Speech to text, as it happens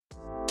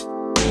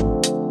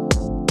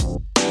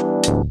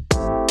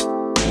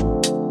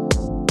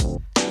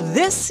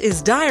This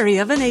is Diary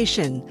of a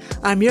Nation.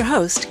 I'm your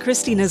host,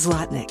 Christina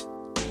Zlotnick.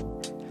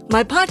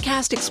 My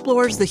podcast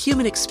explores the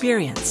human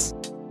experience.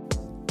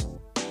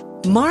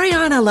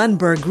 Mariana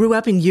Lundberg grew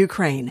up in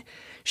Ukraine.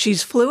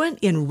 She's fluent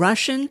in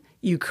Russian,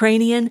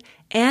 Ukrainian,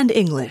 and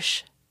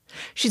English.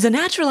 She's a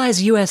naturalized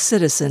U.S.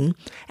 citizen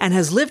and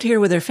has lived here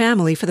with her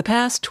family for the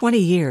past 20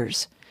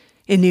 years.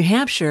 In New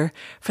Hampshire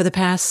for the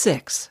past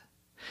 6.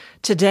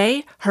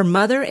 Today, her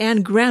mother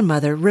and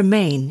grandmother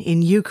remain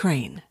in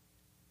Ukraine.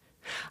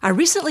 I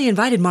recently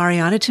invited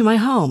Mariana to my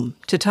home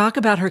to talk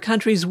about her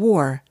country's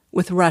war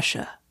with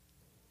Russia.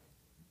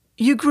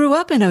 You grew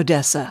up in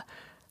Odessa,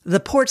 the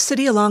port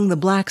city along the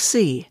Black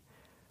Sea.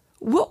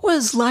 What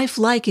was life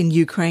like in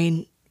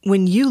Ukraine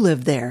when you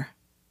lived there?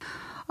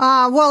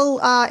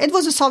 It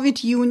was a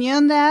Soviet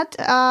Union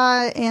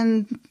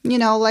and,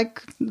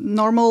 like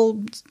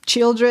normal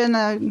children,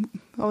 I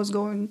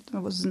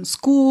was in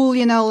school,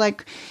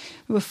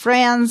 with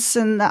friends,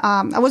 and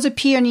I was a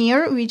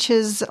pioneer, which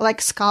is like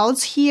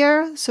scouts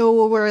here.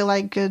 So we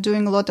were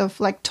doing a lot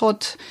of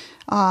taught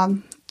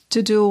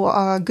to do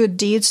good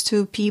deeds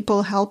to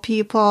people, help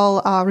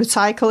people,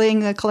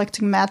 recycling,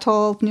 collecting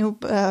metal, new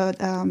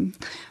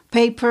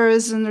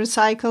papers and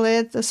recycle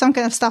it, some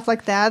kind of stuff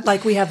like that.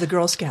 Like we have the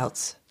Girl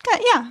Scouts.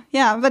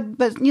 Yeah, but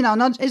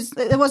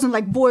it wasn't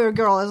like boy or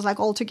girl, it was like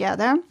all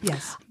together.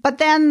 Yes. But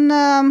then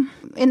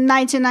in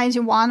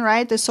 1991,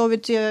 right, the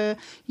Soviet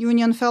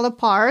Union fell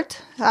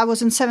apart. I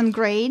was in 7th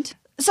grade.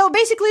 So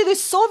basically the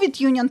Soviet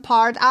Union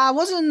part, I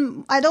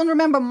don't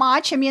remember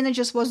much. I mean, it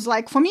just was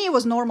for me, it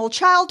was normal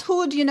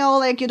childhood, you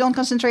don't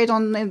concentrate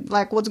on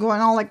what's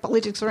going on, like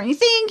politics or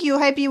anything. You're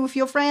happy with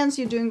your friends,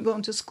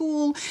 going to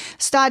school,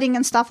 studying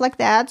and stuff like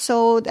that.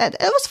 So it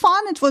was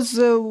fun. It was,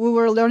 we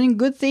were learning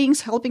good things,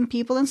 helping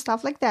people and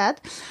stuff like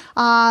that.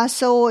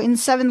 So in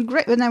 7th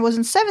grade, when I was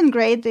in 7th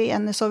grade,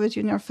 the Soviet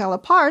Union fell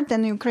apart,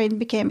 then Ukraine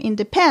became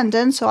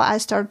independent. So I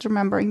started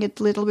remembering it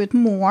a little bit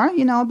more,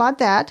 about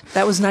that.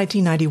 That was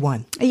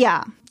 1991.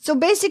 Yeah. So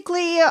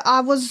basically,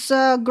 I was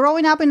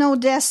growing up in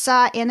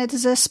Odessa, and it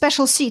is a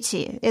special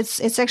city.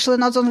 It's actually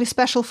not only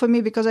special for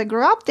me because I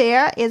grew up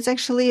there. It's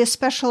actually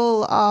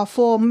special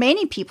for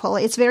many people.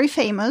 It's very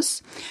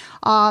famous,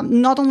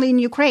 not only in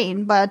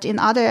Ukraine, but in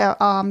other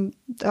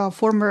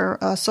former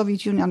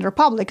Soviet Union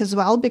republic as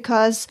well,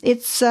 because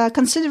it's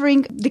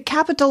considering the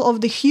capital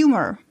of the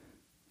humor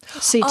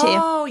city.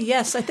 Oh,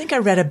 yes. I think I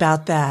read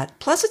about that.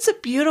 Plus, it's a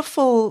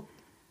beautiful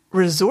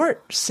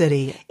resort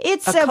city.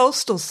 It's a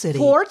coastal city.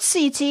 Port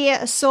city.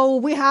 So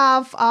we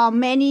have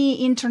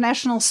many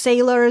international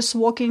sailors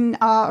walking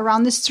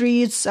around the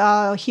streets,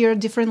 hear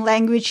different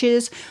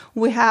languages.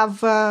 We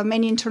have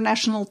many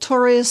international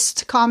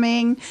tourists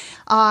coming,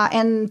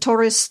 and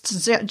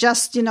tourists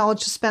just, to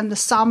spend the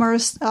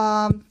summers.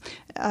 And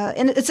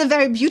it's a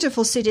very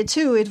beautiful city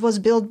too. It was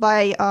built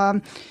by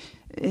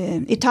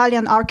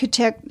Italian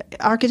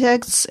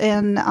architects,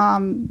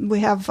 and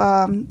we have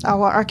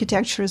our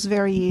architecture is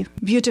very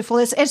beautiful.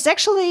 It's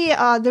actually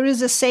there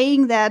is a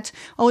saying that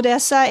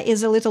Odessa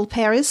is a little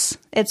Paris.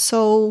 It's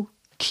so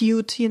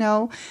cute,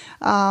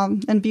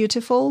 and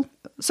beautiful.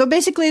 So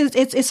basically,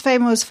 it's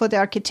famous for the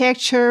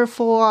architecture,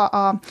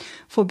 for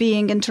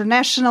being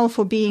international,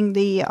 for being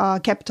the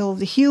capital of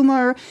the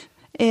humor,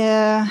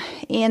 and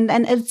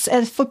it's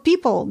for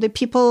people. The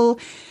people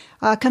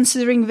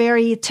considering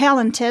very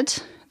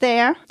talented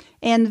there,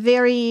 and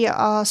very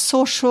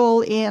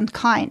social and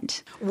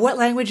kind. What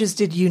languages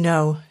did you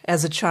know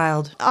as a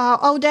child?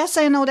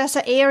 Odessa and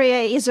Odessa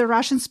area is a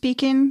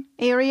Russian-speaking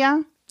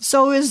area,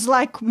 so it's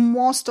like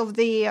most of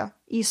the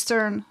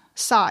eastern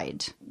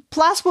side.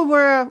 Plus, we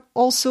were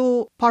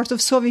also part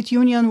of Soviet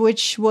Union,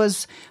 which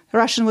was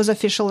Russian was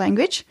official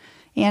language.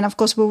 And of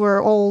course, we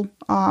were all,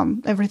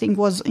 everything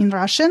was in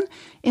Russian.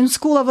 In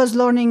school, I was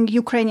learning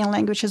Ukrainian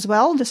language as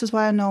well. This is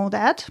why I know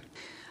that.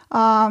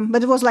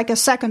 But it was like a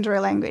secondary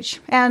language.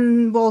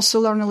 And we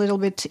also learned a little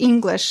bit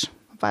English,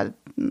 but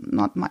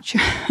not much.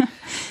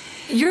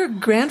 Your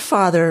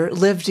grandfather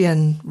lived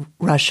in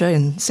Russia,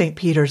 in St.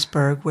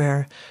 Petersburg,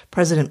 where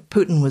President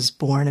Putin was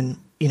born and,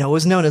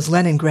 was known as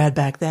Leningrad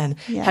back then.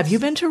 Yes. Have you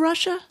been to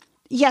Russia?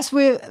 Yes,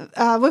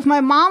 with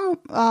my mom,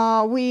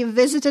 we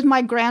visited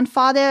my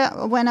grandfather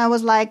when I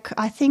was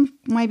I think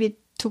maybe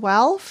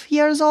 12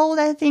 years old,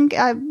 I think.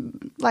 I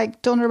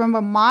don't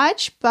remember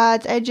much,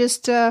 but I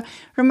just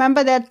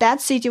remember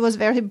that city was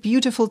very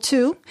beautiful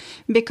too,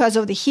 because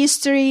of the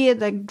history,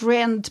 the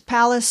grand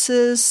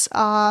palaces,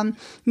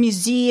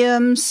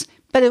 museums.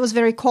 But it was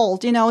very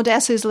cold.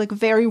 Odessa is a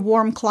very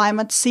warm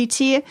climate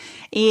city.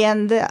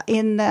 And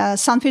in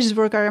St.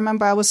 Petersburg, I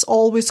remember I was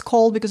always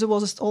cold because it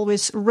was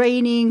always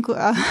raining.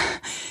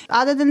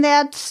 Other than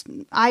that,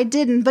 I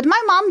didn't. But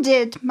my mom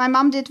did. My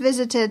mom did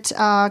visit it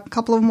a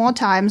couple of more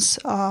times.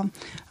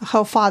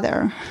 Her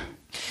father,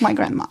 my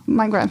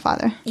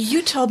grandfather.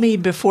 You told me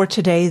before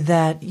today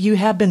that you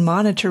have been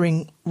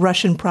monitoring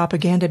Russian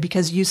propaganda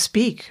because you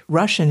speak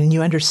Russian and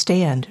you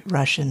understand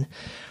Russian.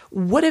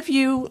 What have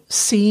you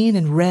seen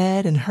and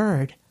read and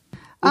heard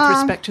with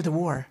respect to the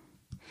war?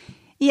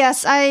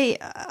 Yes,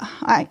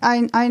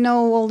 I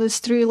know all these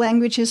 3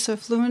 languages, so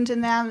fluent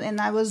in them,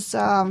 and I was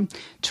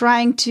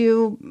trying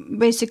to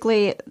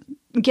basically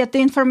get the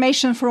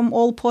information from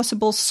all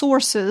possible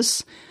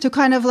sources to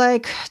kind of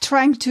like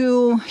trying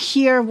to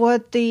hear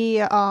what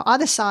the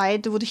other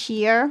side would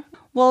hear.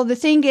 Well, the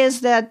thing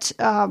is that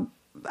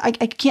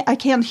I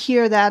can't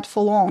hear that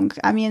for long.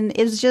 I mean,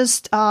 it's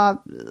just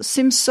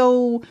seems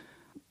so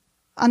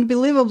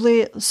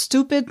unbelievably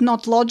stupid,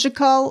 not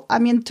logical. I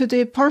mean, to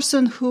the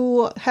person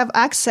who have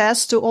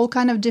access to all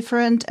kind of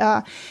different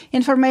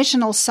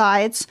informational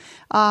sites,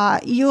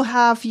 you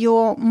have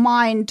your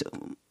mind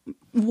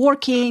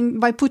working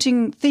by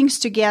putting things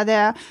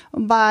together,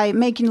 by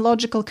making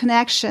logical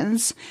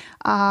connections,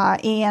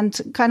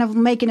 and kind of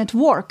making it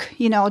work,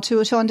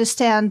 to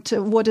understand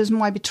what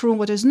might be true and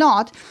what is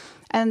not.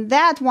 And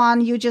that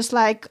one, you just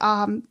like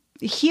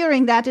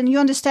hearing that and you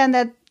understand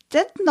that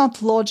that's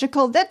not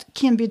logical. That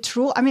can be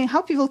true. I mean,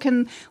 how people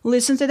can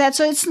listen to that?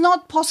 So it's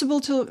not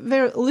possible to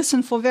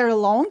listen for very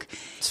long.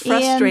 It's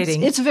frustrating.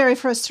 And it's very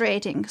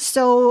frustrating.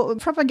 So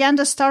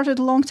propaganda started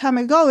a long time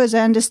ago, as I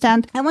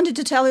understand. I wanted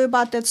to tell you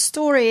about that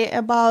story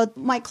about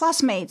my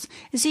classmates.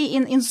 You see,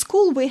 in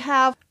school, we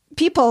have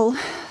people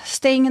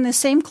staying in the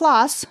same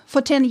class for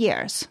 10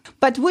 years.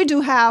 But we do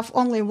have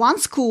only one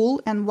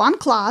school and one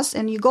class,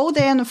 and you go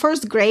there in the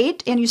first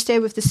grade and you stay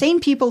with the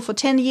same people for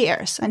 10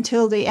 years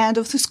until the end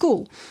of the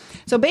school.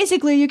 So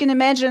basically, you can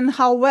imagine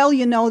how well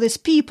you know these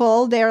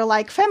people. They're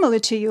like family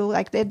to you,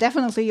 like they're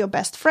definitely your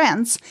best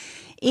friends.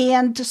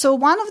 And so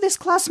one of these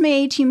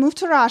classmates, he moved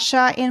to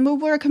Russia, and we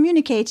were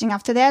communicating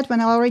after that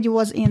when I already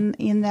was in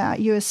the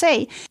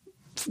USA.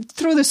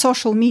 Through the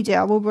social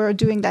media, we were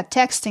doing that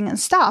texting and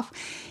stuff.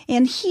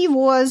 And he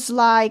was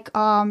like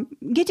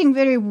getting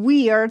very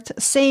weird,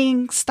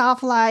 saying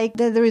stuff like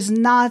that there is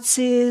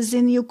Nazis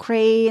in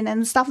Ukraine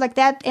and stuff like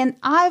that. And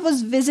I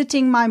was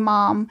visiting my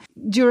mom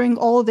during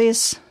all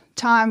this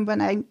time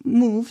when I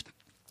moved.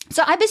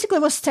 So I basically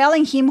was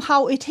telling him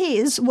how it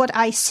is, what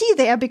I see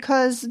there,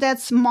 because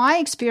that's my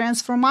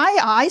experience from my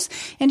eyes.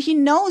 And he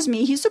knows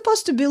me. He's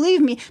supposed to believe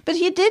me, but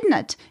he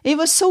didn't. It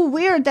was so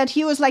weird that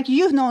he was like,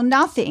 you know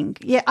nothing.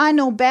 Yeah, I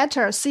know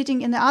better,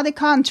 sitting in the other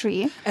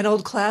country. An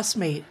old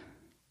classmate.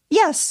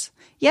 Yes.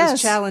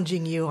 Was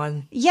challenging you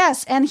on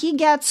Yes, and he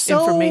gets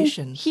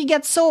information. He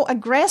gets so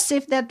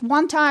aggressive that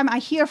one time I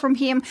hear from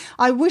him,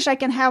 I wish I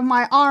can have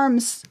my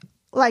arms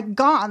like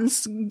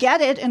guns,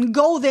 get it and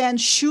go there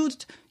and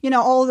shoot,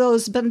 all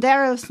those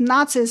Banderas,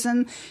 Nazis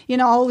and,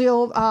 all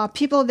your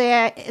people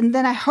there. And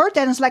then I heard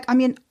that and it's like, I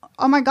mean,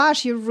 oh my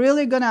gosh, you're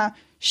really gonna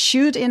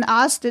shoot in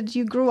us that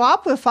you grew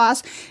up with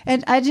us.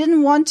 And I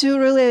didn't want to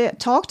really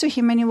talk to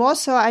him anymore.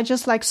 So I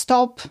just like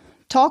stopped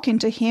talking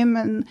to him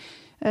and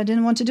I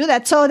didn't want to do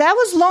that. So that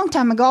was a long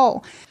time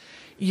ago.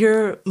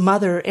 Your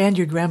mother and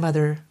your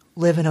grandmother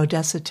live in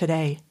Odessa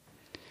today.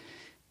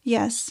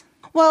 Yes.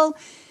 Well,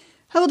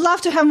 I would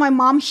love to have my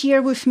mom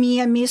here with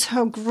me. I miss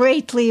her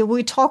greatly.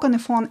 We talk on the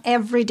phone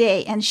every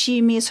day, and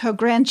she misses her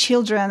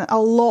grandchildren a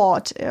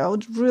lot. I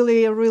would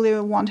really, really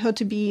want her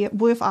to be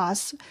with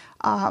us.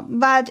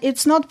 But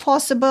it's not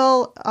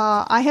possible.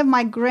 I have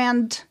my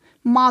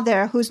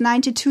grandmother, who's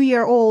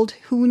 92-year-old,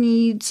 who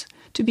needs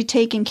to be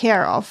taken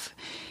care of.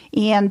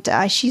 And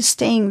she's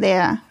staying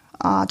there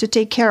to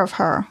take care of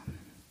her.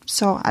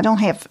 So I don't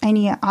have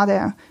any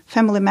other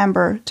family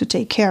member to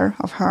take care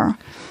of her.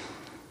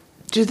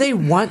 Do they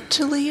want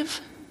to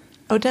leave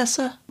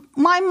Odessa?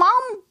 My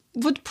mom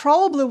would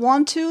probably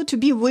want to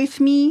be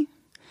with me,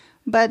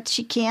 but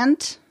she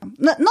can't.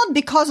 Not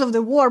because of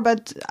the war,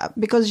 but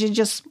because she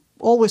just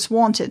always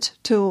wanted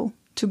to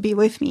be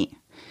with me.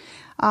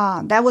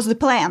 That was the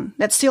plan.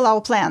 That's still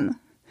our plan.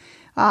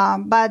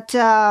 But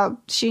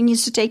she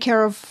needs to take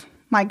care of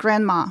my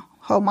grandma,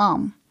 her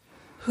mom.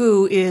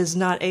 Who is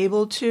not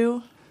able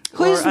to?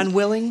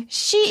 Unwilling?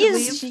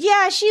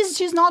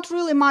 She's not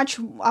really much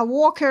a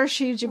walker.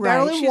 She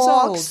barely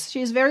walks. Old.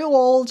 She's very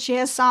old. She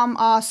has some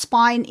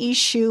spine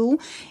issue,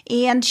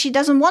 and she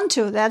doesn't want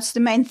to. That's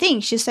the main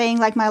thing. She's saying,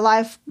 like, my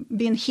life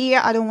been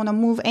here. I don't want to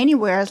move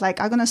anywhere. It's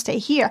like, I'm going to stay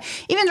here.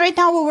 Even right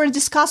now, we were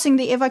discussing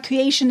the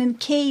evacuation in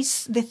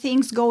case the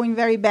things going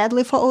very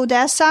badly for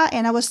Odessa,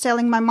 and I was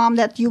telling my mom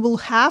that you will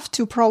have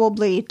to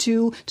probably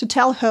to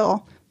tell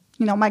her,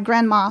 my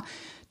grandma,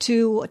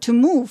 to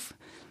move.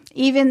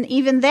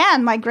 Even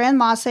then, my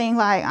grandma saying,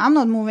 like, I'm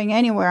not moving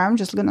anywhere. I'm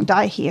just going to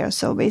die here.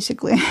 So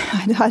basically,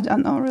 I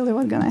don't know really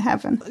what's going to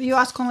happen. You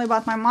ask only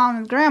about my mom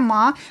and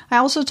grandma. I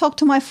also talk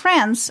to my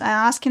friends,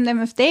 asking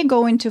them if they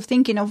go into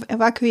thinking of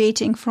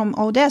evacuating from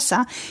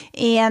Odessa.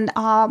 And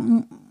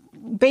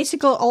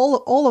basically,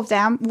 all of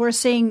them were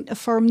saying a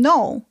firm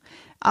no.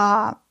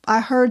 I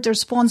heard the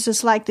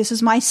responses like, this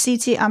is my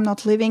city. I'm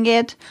not leaving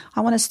it.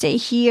 I want to stay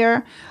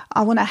here.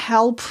 I want to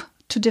help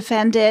to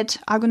defend it.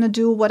 I'm going to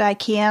do what I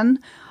can.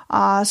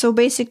 So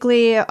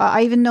basically,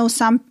 I even know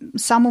some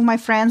of my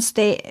friends,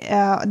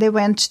 they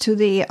went to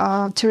the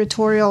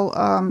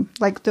territorial,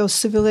 like those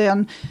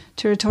civilian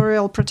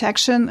territorial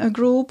protection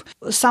group.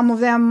 Some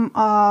of them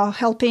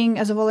helping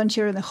as a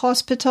volunteer in the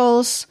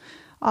hospitals,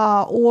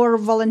 or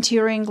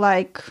volunteering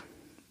like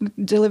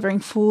delivering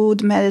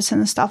food, medicine,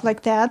 and stuff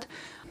like that.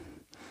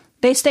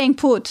 They're staying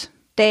put.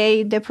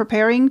 They're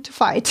preparing to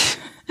fight.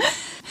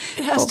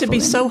 It has to be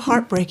so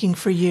heartbreaking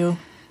for you,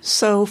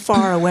 so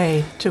far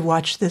away, to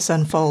watch this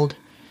unfold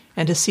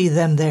and to see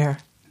them there.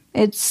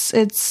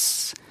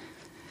 It's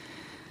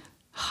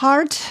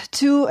hard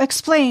to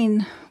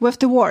explain with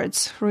the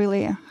words,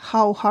 really,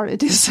 how hard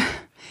it is.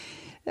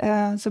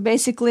 So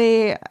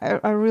basically,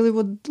 I really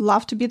would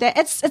love to be there.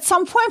 At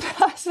some point,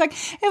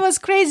 it was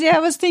crazy. I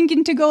was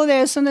thinking to go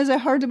there as soon as I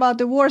heard about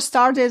the war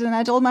started, and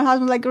I told my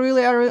husband, like,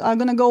 really, I'm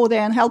going to go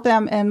there and help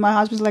them. And my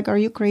husband's like, are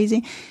you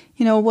crazy?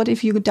 What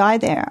if you die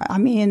there? I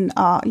mean,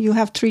 you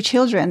have 3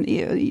 children.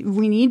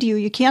 We need you.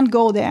 You can't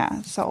go there.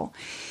 So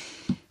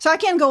I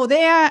can't go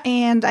there,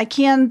 and I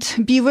can't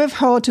be with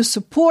her to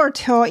support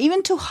her,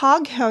 even to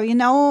hug her.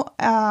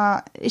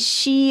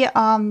 She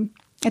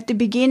at the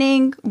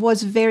beginning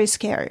was very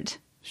scared.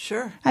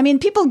 Sure. I mean,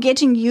 people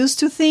getting used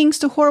to things,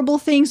 to horrible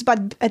things,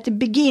 but at the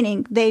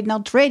beginning, they're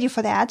not ready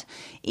for that.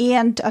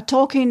 And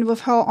talking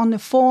with her on the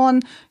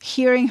phone,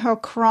 hearing her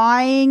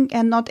crying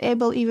and not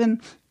able even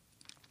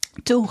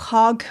to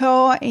hug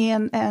her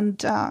and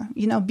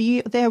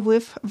be there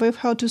with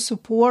her to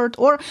support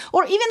or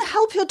even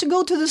help her to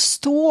go to the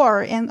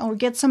store or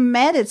get some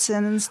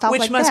medicine and stuff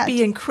like that. Which must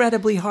be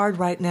incredibly hard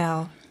right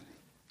now.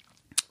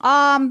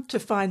 To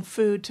find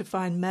food, to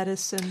find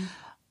medicine,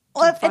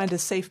 to find a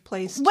safe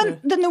place when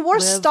the war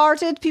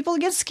started, people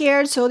get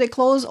scared, so they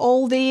close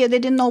they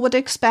didn't know what to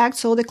expect,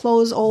 so they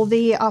close all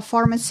the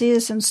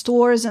pharmacies and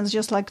stores, and it's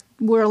just like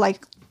we're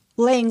like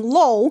laying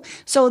low.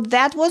 So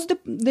that was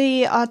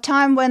the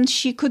time when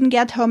she couldn't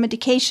get her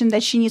medication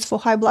that she needs for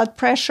high blood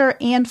pressure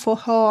and for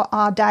her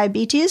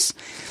diabetes.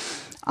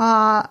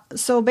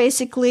 So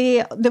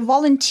basically, the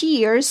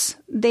volunteers,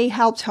 they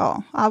helped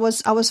her. I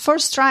was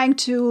first trying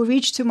to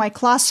reach to my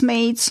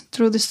classmates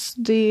through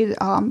the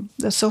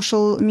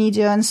social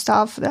media and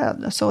stuff,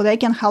 so they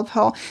can help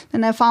her.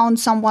 Then I found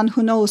someone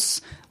who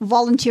knows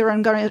volunteer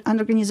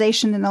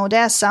organization in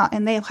Odessa,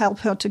 and they help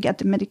her to get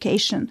the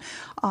medication.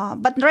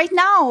 But right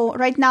now,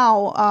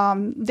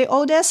 the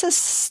Odessa is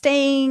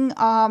staying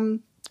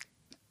in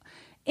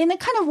a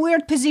kind of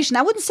weird position.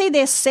 I wouldn't say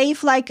they're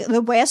safe like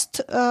the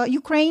West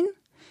Ukraine,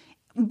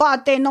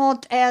 but they're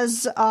not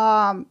as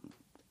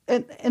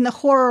in a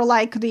horror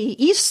like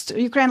the East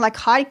Ukraine, like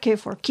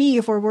Kharkiv or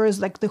Kyiv, or whereas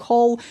like the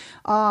whole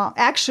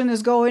action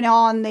is going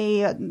on,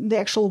 the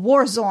actual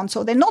war zone.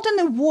 So they're not in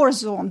the war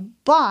zone,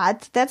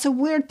 but that's a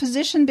weird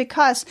position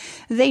because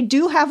they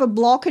do have a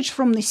blockage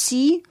from the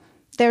sea.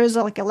 There's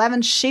like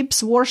 11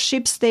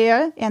 warships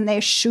there, and they're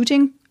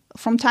shooting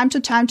from time to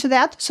time to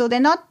that. So they're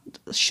not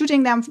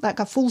shooting them like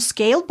a full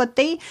scale, but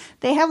they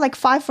have like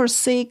 5 or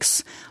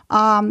 6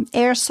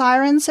 air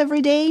sirens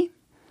every day.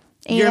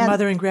 And your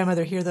mother and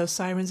grandmother hear those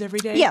sirens every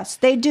day? Yes,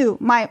 they do.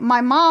 My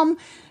mom,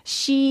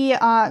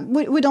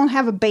 we don't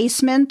have a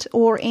basement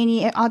or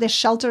any other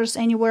shelters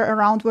anywhere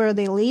around where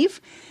they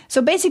live.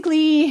 So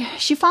basically,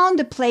 she found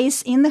a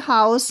place in the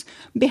house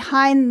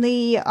behind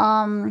the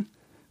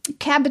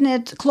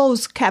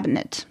clothes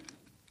cabinet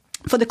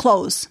for the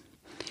clothes.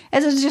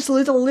 And it's just a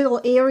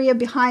little area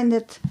behind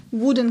that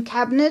wooden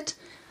cabinet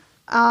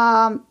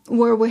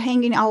where we're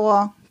hanging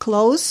our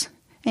clothes.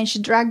 And she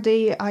dragged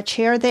the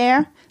chair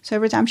there. So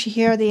every time she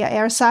hear the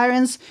air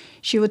sirens,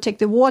 she would take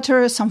the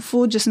water, some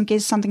food, just in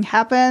case something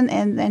happened,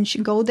 and then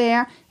she'd go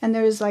there. And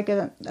there is like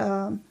a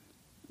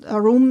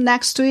room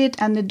next to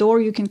it, and the door,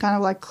 you can kind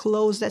of like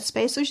close that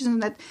space. So she's in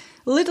that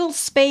little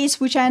space,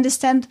 which I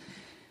understand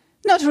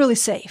not really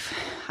safe.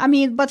 I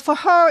mean, but for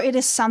her, it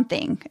is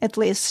something, at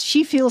least.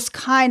 She feels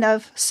kind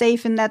of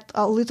safe in that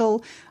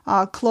little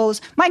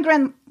close. My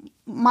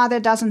grandmother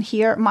doesn't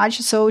hear much,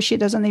 so she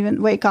doesn't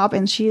even wake up,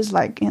 and she's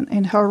like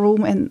in her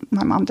room, and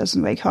my mom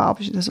doesn't wake her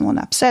up. She doesn't want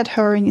to upset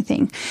her or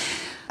anything.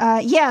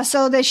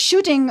 So the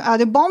shooting,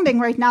 the bombing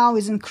right now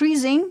is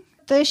increasing.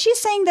 She's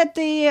saying that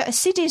the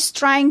city is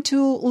trying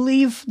to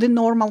live the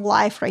normal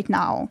life right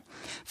now.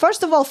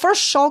 First of all,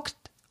 shock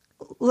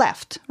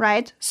left,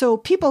 right? So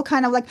people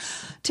kind of like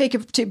take a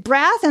deep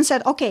breath and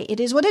said, okay, it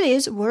is what it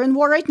is. We're in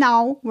war right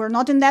now. We're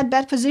not in that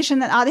bad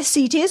position in other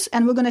cities,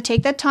 and we're going to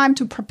take that time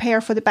to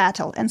prepare for the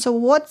battle. And so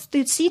what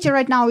the city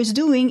right now is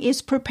doing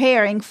is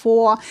preparing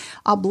for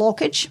a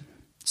blockage.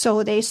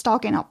 So they're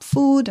stocking up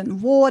food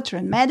and water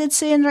and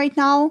medicine right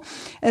now.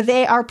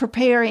 They are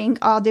preparing,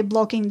 they're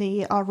blocking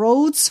the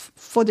roads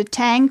for the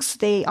tanks.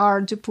 They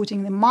are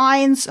putting the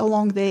mines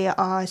along the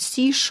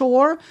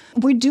seashore.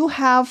 We do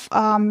have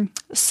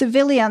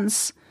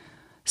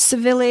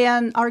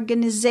civilian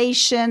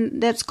organization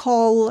that's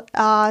called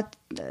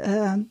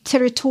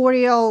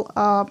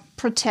Territorial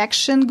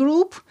Protection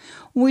Group,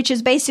 which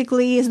is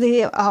basically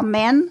the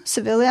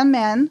civilian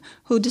men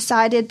who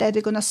decided that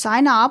they're going to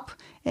sign up.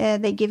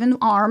 They're given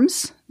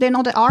arms. They're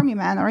not an army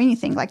man or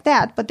anything like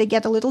that, but they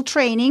get a little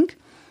training,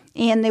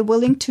 and they're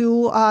willing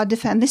to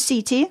defend the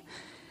city.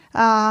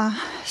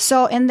 It's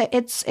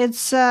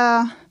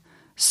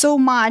so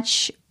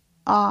much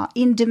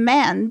in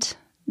demand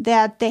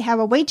that they have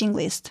a waiting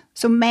list.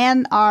 So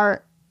men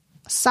are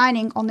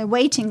signing on the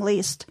waiting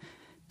list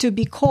to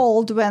be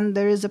called when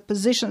there is a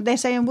position. They're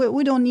saying,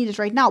 we don't need it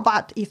right now,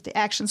 but if the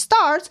action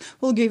starts,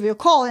 we'll give you a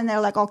call. And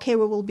they're like, okay,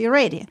 we will be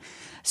ready.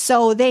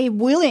 So they're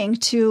willing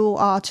to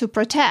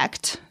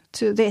protect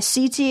to the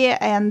city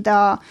and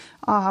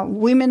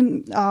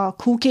women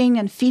cooking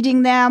and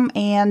feeding them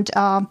and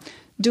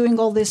doing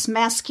all this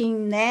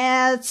masking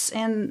nets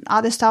and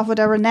other stuff,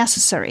 whatever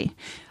necessary.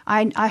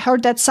 I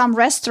heard that some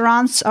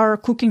restaurants are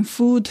cooking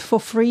food for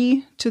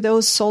free to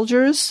those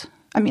soldiers.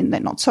 I mean, they're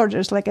not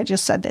soldiers, like I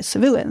just said, they're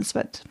civilians,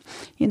 but,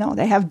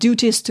 they have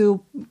duties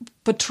to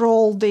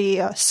patrol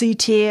the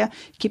city,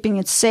 keeping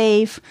it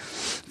safe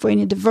for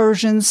any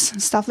diversions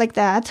and stuff like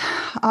that.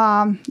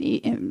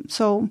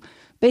 So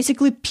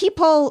basically,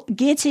 people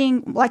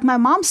getting, like my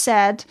mom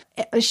said,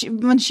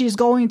 when she's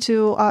going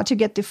to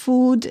get the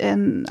food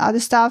and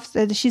other stuff,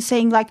 that she's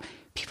saying, like,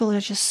 people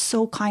are just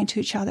so kind to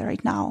each other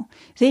right now.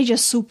 They're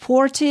just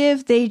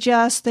supportive. They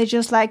just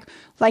like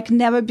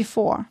never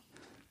before,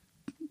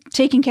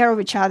 taking care of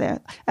each other.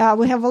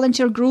 We have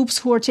volunteer groups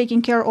who are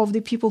taking care of the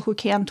people who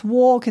can't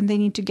walk and they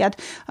need to get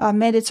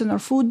medicine or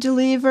food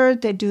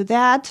delivered. They do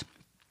that.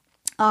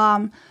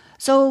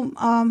 So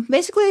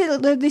basically,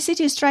 the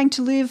city is trying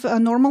to live a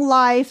normal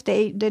life.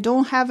 They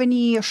don't have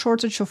any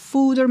shortage of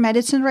food or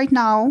medicine right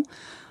now.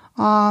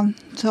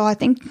 So I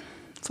think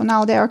for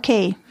now they're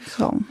okay.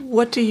 So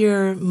what do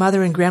your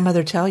mother and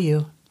grandmother tell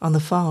you on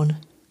the phone?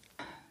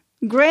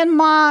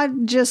 Grandma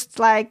just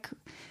like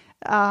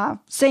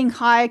saying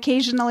hi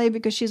occasionally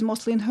because she's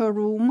mostly in her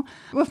room.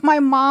 With my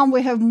mom,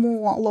 we have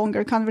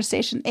longer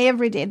conversation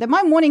every day.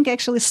 My morning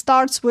actually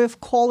starts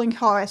with calling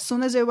her. As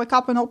soon as I wake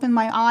up and open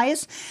my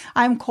eyes,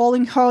 I'm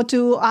calling her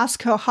to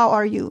ask her, how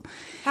are you?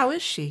 How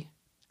is she?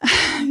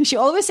 She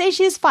always says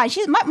she's fine.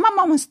 My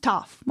mom is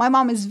tough. My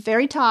mom is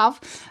very tough.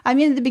 I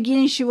mean, at the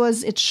beginning, she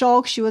was in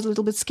shock. She was a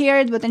little bit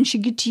scared, but then she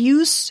got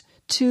used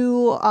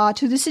to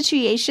the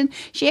situation.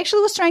 She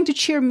actually was trying to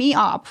cheer me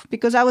up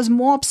because I was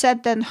more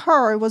upset than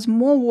her. I was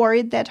more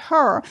worried than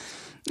her.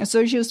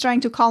 So she was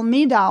trying to calm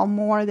me down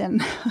more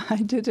than I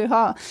do to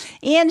her.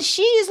 And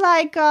she's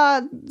like,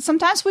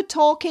 sometimes we're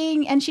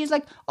talking and she's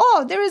like,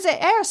 oh, there is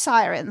air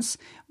sirens,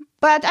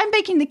 but I'm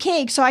baking the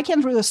cake, so I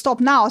can't really stop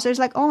now. So it's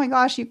like, oh my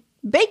gosh, you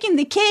baking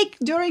the cake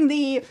during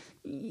the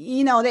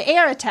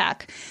air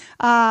attack.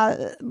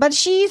 But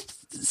she's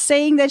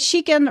saying that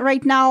she can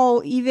right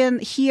now even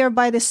hear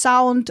by the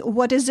sound,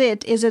 what is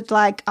it? Is it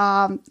like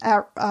a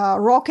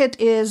rocket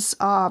is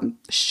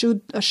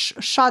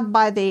shot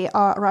by the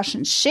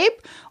Russian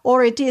ship,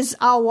 or it is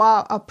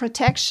our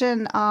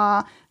protection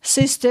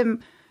system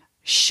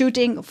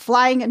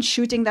flying and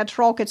shooting that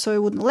rocket so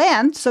it wouldn't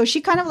land. So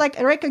she kind of like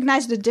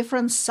recognized the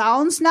different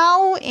sounds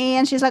now,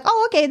 and she's like,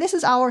 oh, okay, this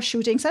is our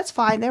shooting, so that's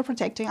fine, they're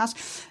protecting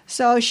us.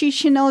 So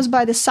she knows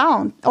by the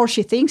sound, or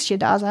she thinks she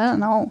does, I don't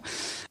know.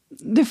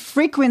 The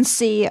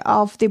frequency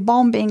of the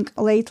bombing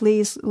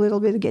lately is a little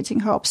bit getting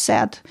her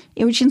upset,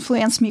 which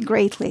influenced me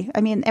greatly. I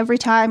mean, every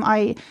time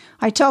I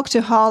talk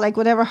to her, like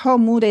whatever her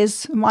mood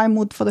is, my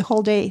mood for the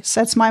whole day,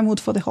 sets my mood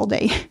for the whole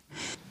day.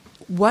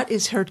 What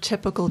is her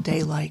typical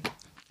day like?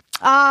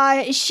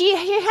 She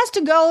has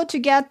to go to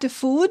get the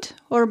food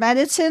or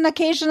medicine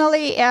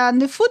occasionally, and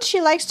the food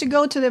she likes to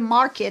go to the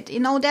market.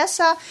 In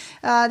Odessa,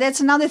 that's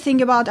another thing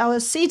about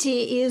our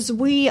city is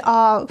we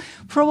are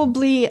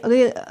probably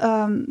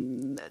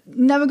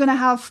never going to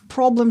have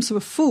problems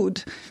with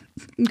food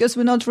because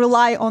we don't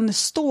rely on the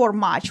store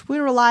much. We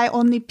rely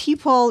on the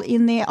people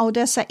in the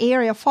Odessa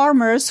area,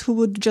 farmers who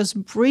would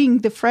just bring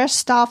the fresh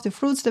stuff, the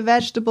fruits, the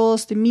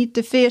vegetables, the meat,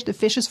 the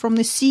fish is from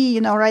the sea,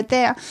 right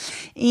there.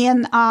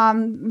 And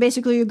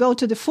basically you go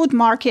to the food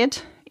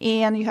market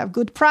and you have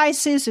good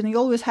prices and you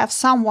always have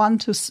someone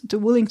to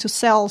willing to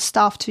sell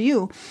stuff to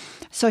you.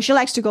 So she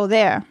likes to go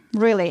there,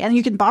 really, and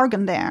you can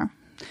bargain there.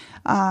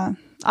 I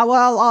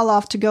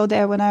love to go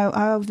there when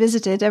I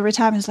visited. Every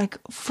time it's like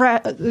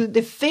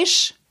the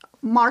fish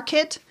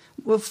market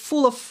with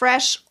full of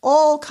fresh,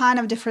 all kind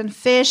of different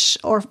fish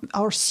or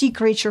sea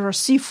creature or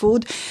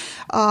seafood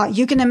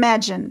you can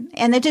imagine,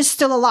 and it is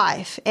still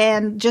alive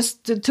and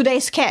just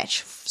today's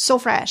catch, so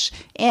fresh.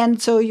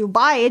 And so you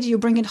buy it, you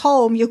bring it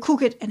home, you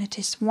cook it, and it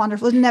is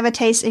wonderful. It never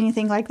tastes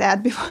anything like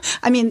that before.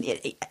 I mean,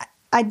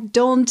 I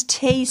don't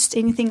taste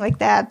anything like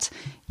that,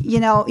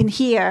 in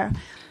here.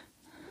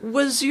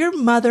 Was your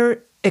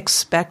mother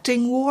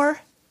expecting war?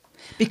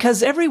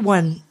 Because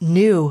everyone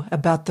knew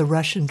about the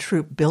Russian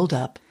troop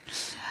buildup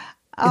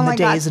in the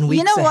days and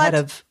weeks ahead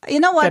of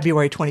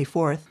February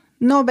 24th.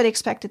 Nobody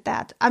expected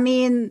that. I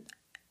mean,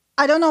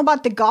 I don't know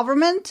about the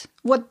government,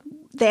 what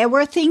they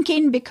were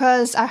thinking,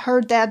 because I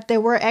heard that they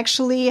were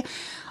actually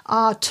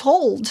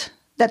told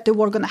that they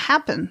were going to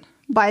happen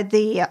by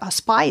the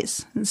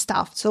spies and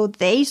stuff. So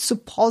they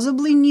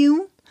supposedly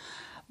knew,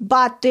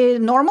 but the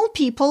normal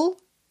people,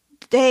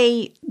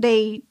 they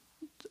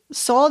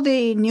saw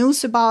the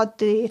news about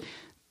the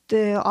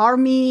the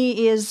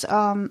army is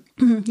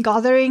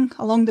gathering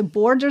along the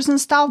borders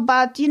and stuff.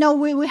 But,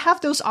 we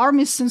have those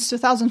armies since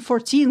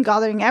 2014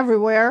 gathering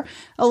everywhere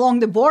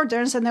along the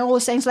borders. And they're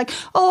always saying, like,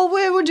 oh,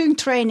 we're doing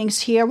trainings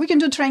here. We can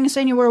do trainings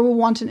anywhere we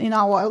want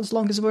as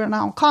long as we're in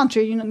our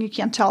country. You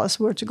can't tell us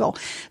where to go.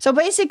 So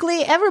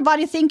basically,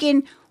 everybody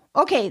thinking,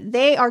 okay,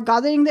 they are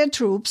gathering their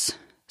troops.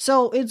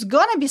 So it's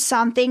going to be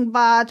something,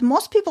 but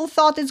most people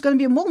thought it's going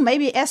to be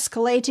maybe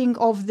escalating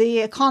of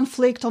the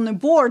conflict on the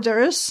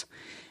borders.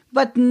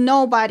 But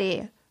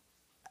nobody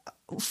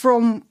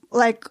from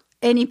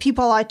any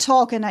people I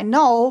talk and I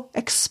know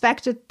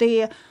expected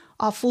the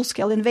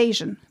full-scale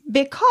invasion,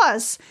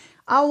 because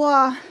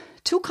our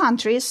two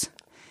countries,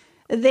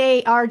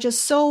 they are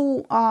just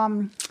so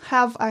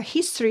have a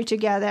history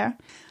together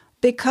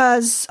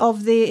because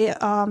of the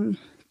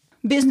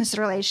business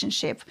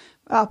relationship.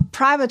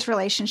 Private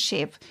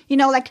relationship,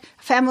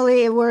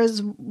 family,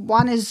 whereas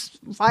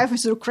wife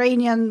is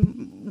Ukrainian,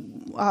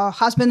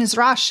 husband is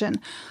Russian,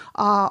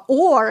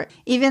 or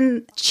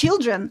even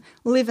children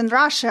live in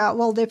Russia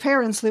while their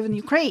parents live in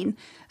Ukraine.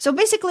 So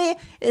basically,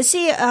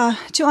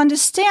 to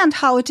understand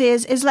how it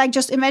is like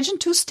just imagine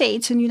two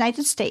states in the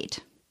United States.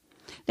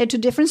 They're two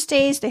different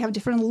states, they have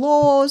different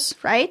laws,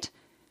 right?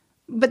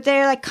 But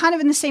they're kind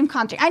of in the same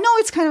country. I know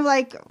it's kind of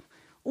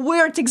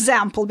weird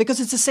example because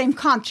it's the same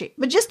country,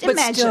 but just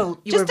imagine. But still,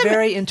 you are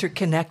very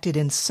interconnected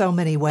in so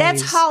many ways.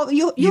 That's how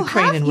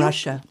Ukraine and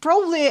Russia.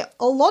 Probably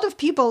a lot of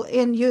people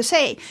in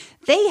USA,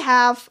 they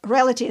have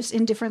relatives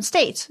in different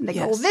states. And they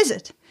go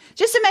visit.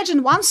 Just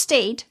imagine one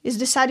state is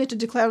decided to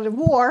declare the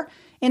war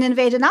and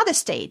invade another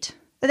state.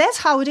 That's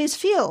how it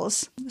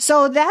feels.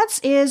 So that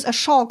is a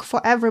shock for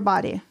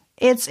everybody.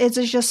 It's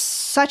just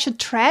such a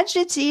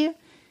tragedy.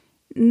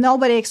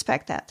 Nobody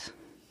expect that.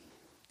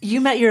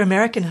 You met your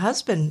American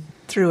husband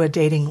through a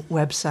dating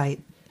website.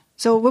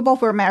 So we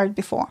both were married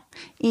before,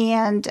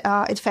 and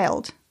it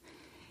failed.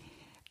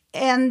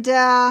 And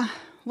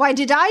why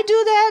did I do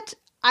that?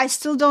 I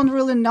still don't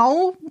really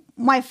know.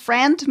 My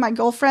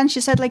girlfriend,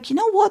 she said,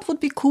 what would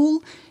be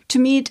cool to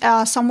meet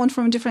someone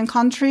from a different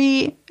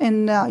country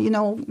and,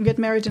 get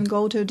married and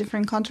go to a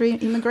different country,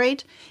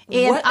 immigrate.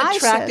 And what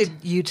attracted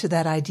you to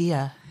that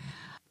idea?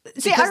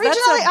 See, because that's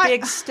a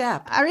big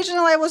step.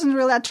 Originally, I wasn't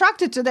really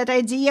attracted to that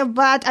idea,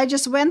 but I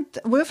just went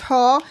with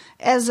her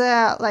as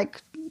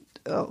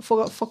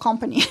for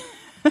company.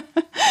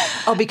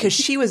 Oh, because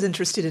she was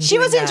interested in. She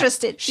was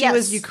interested. She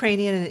was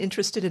Ukrainian and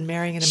interested in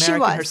marrying an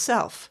American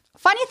herself.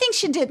 Funny thing,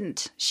 she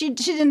didn't. She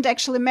didn't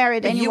actually marry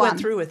anyone. You went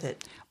through with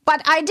it.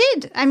 But I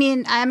did. I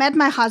mean, I met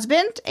my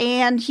husband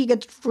and he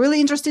got really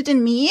interested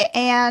in me,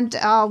 and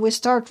we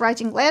started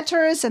writing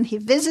letters, and he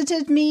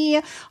visited me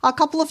a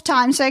couple of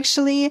times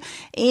actually.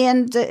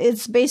 And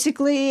it's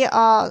basically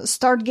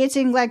start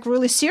getting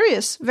really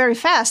serious very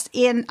fast.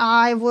 And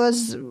I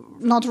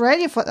wasn't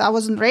ready for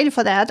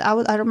that.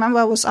 I remember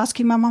I was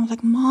asking my mom,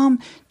 Mom,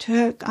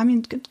 can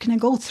I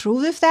go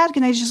through with that?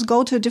 Can I just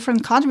go to a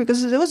different country?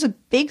 Because it was a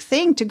big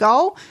thing to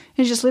go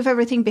and just leave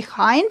everything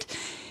behind.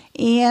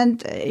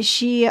 And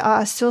she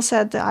still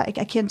said, I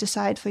can't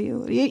decide for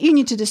you. You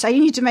need to decide. You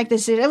need to make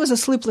this decision. It was a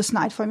sleepless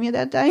night for me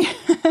that day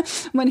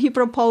when he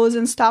proposed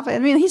and stuff. I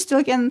mean, he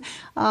still can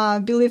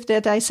believe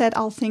that I said,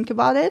 I'll think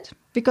about it.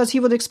 Because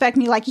he would expect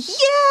me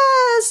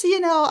yes,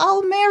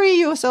 I'll marry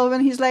you. So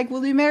when he's like,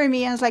 will you marry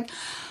me? And it's like,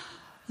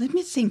 let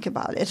me think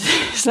about it.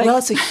 It's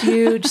it's a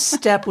huge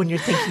step when you're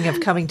thinking of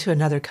coming to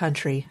another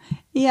country.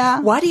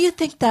 Yeah. Why do you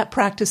think that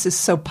practice is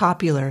so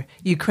popular,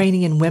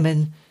 Ukrainian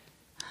women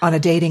on a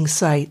dating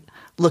site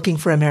looking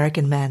for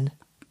American men?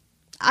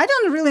 I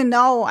don't really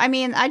know. I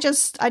mean, I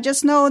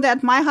just know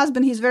that my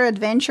husband, he's very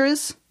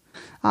adventurous.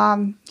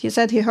 He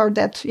said he heard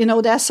that in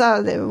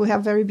Odessa we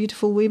have very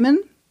beautiful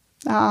women.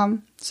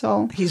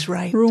 So he's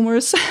right.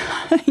 Rumors.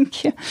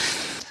 Thank you.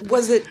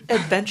 Was it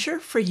adventure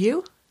for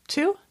you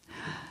too?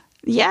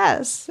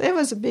 Yes, it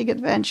was a big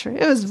adventure.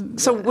 Was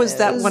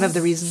that one of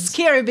the reasons?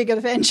 Scary big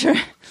adventure.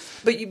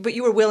 But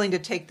you were willing to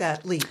take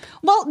that leap.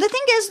 Well, the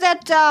thing is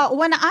that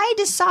when I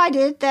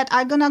decided that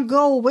I'm gonna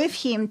go with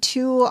him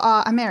to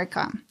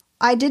America,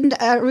 I didn't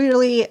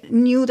really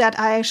knew that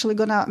I actually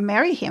gonna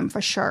marry him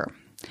for sure.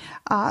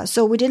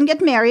 So we didn't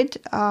get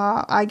married.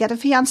 I got a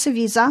fiancé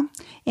visa,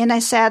 and I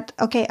said,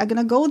 okay, I'm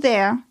gonna go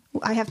there.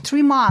 I have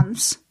 3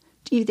 months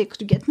either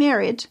to get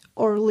married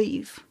or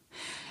leave.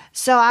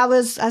 So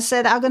I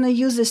said, I'm going to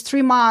use this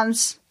 3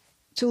 months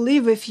to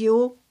live with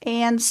you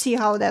and see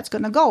how that's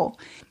going to go.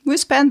 We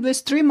spent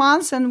this 3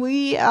 months, and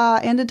we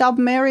ended up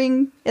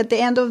marrying at the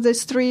end of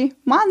this 3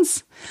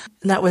 months.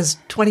 And that was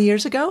 20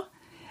 years ago?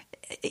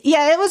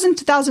 Yeah, it was in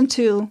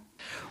 2002.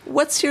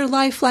 What's your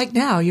life like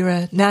now? You're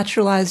a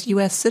naturalized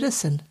U.S.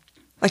 citizen.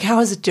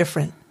 How is it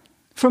different?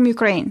 From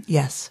Ukraine?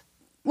 Yes.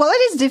 Well,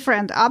 it is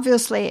different,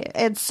 obviously.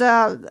 It's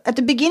at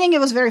the beginning, it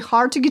was very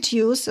hard to get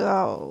used.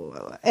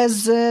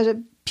 As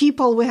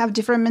people, we have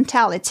different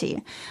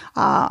mentality.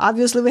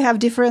 Obviously, we have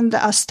different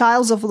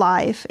styles of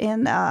life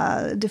and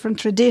different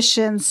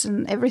traditions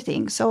and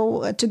everything.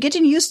 So to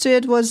getting used to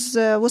it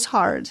was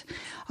hard.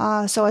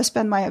 So I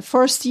spent my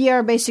first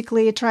year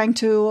basically trying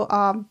to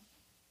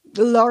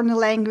learn a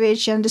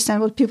language,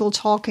 understand what people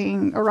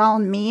talking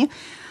around me.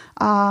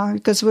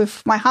 Because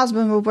with my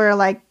husband, we were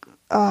like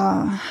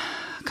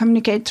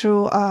communicate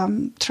through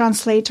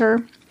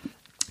translator,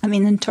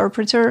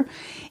 interpreter.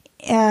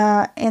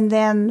 And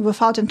then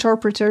without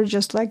interpreter,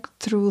 just like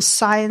through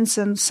signs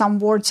and some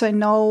words I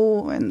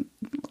know and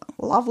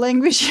love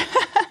language.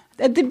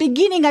 At the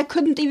beginning, I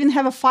couldn't even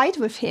have a fight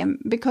with him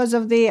because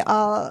of the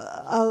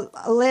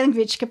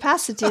language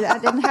capacity. I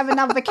didn't have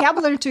enough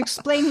vocabulary to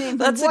explain him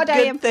That's what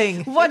a good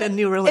thing in a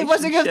new relationship. It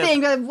was a good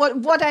thing.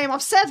 What I am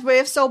upset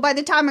with. So by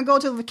the time I go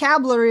to the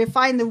vocabulary,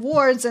 find the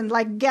words and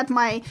like get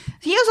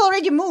he has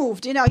already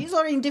moved. He's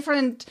already in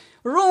different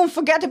room.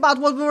 Forget about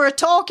what we were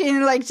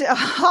talking like an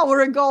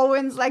hour ago.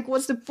 And like,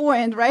 what's the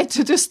point, right?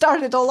 To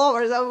start it all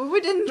over. So we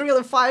didn't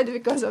really fight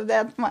because of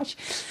that much.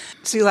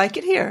 So you like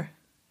it here?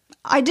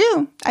 I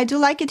do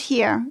like it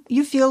here.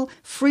 You feel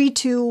free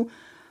to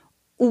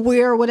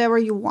wear whatever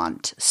you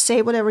want,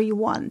 say whatever you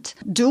want,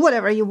 do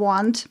whatever you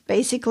want,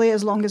 basically,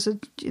 as long as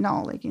it,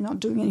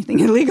 doing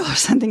anything illegal or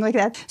something like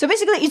that. So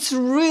basically, it's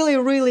really,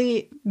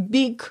 really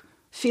big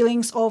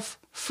feelings of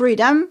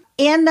freedom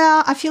and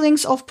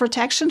feelings of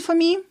protection for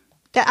me.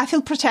 That I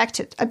feel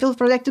protected. I feel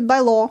protected by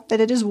law, that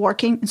it is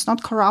working. It's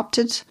not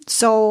corrupted.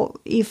 So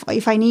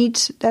if I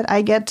need that,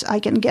 I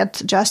can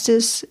get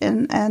justice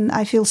and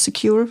I feel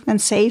secure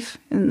and safe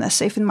in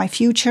my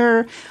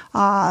future,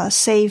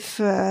 safe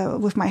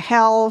with my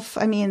health.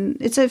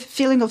 It's a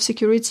feeling of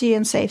security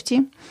and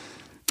safety.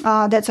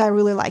 That's why I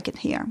really like it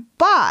here.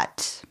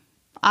 But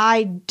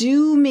I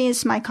do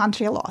miss my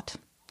country a lot.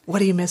 What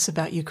do you miss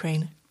about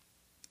Ukraine?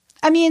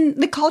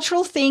 The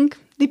cultural thing,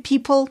 the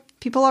people.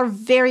 People are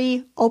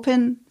very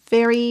open,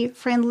 very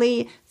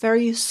friendly,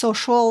 very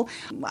social.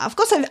 Of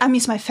course, I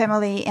miss my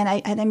family and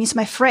I miss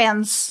my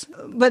friends,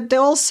 but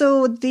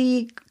also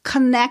the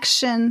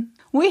connection.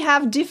 We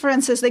have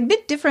differences. The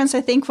big difference,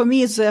 I think, for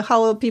me is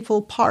how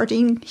people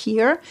partying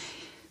here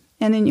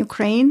and in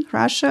Ukraine,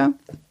 Russia.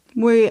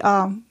 We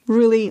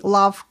really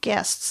love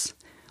guests,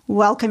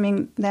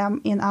 welcoming them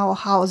in our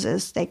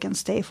houses. They can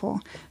stay for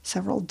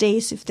several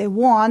days if they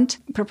want,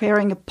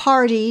 preparing a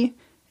party.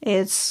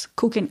 It's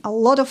cooking a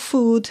lot of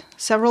food.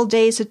 Several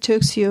days it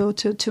takes you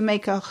to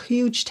make a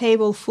huge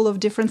table full of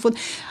different food.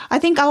 I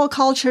think our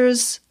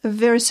cultures are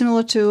very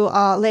similar to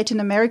Latin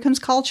American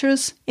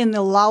cultures in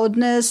the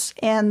loudness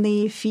and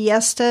the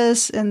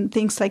fiestas and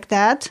things like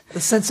that.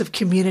 The sense of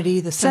community,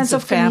 the sense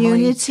of family.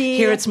 Community.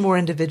 Here it's more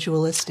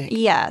individualistic.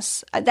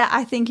 Yes.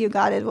 I think you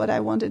got it, what I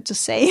wanted to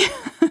say.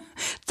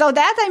 So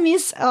that I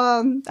miss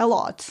a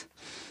lot.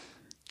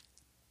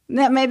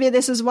 Maybe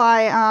this is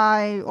why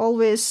I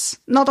always,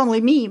 not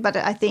only me, but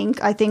I think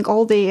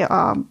all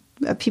the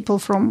people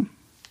from,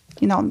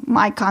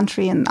 my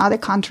country and other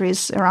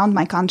countries around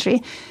my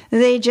country,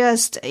 they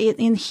just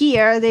in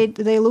here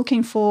they're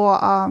looking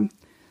for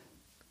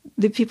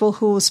the people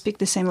who speak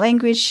the same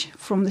language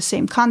from the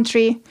same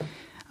country.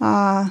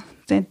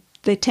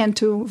 They tend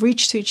to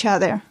reach to each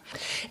other.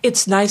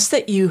 It's nice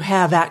that you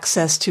have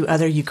access to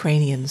other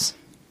Ukrainians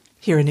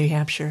here in New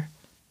Hampshire.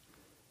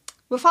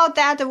 Without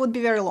that, I would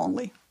be very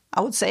lonely,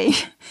 I would say.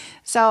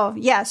 So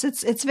yes,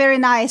 it's very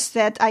nice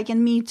that I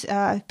can meet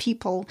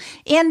people.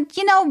 And,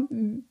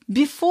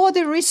 before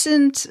the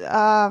recent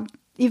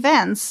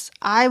events,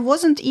 I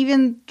wasn't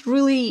even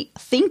really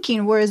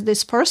thinking, where is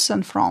this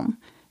person from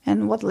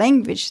and what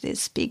language they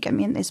speak.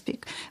 They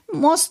speak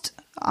most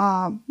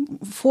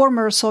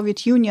former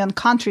Soviet Union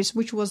countries,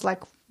 which was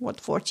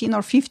 14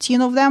 or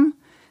 15 of them.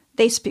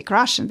 They speak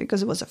Russian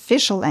because it was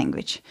official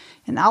language.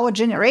 And our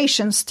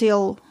generation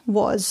still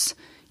was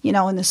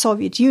in the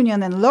Soviet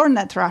Union and learn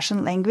that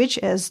Russian language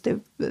as the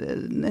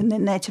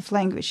native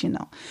language,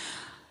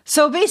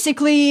 So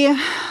basically,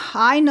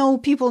 I know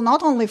people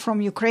not only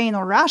from Ukraine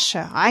or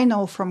Russia, I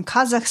know from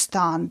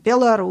Kazakhstan,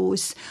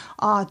 Belarus,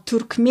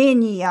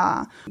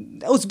 Turkmenia,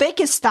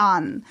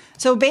 Uzbekistan.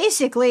 So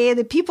basically,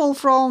 the people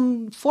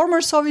from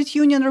former Soviet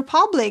Union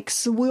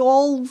republics, we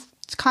all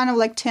kind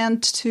of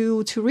tend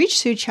to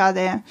reach to each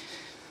other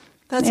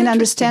and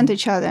understand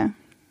each other.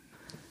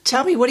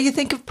 Tell me, what do you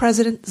think of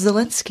President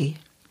Zelensky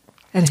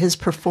and his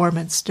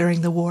performance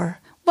during the war?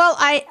 Well,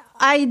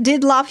 I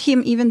did love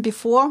him even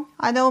before.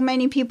 I know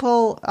many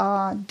people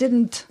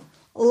didn't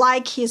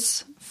like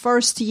his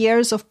first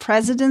years of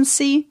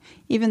presidency,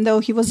 even though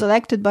he was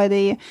elected by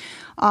the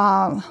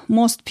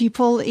most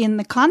people in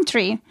the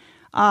country.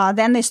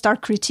 Then they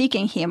start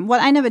critiquing him.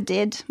 Well, I never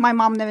did. My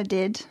mom never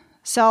did.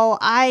 So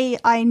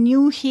I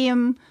knew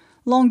him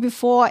long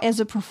before as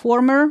a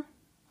performer.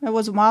 It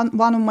was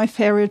one of my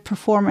favorite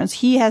performers.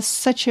 He has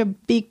such a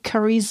big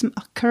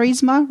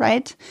charisma,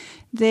 right?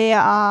 They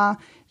are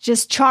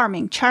just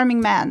charming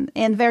man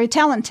and very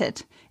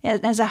talented.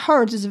 As I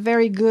heard, he's a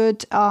very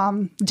good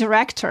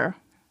director,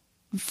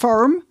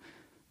 firm,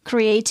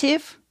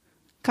 creative,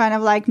 kind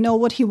of know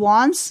what he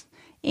wants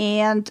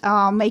and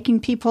making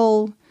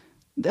people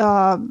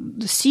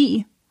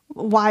see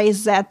why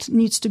is that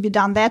needs to be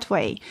done that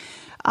way.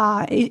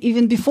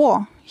 Even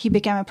before he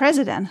became a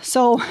president.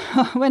 So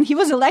when he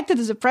was elected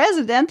as a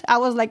president, I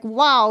was like,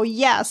 wow,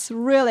 yes,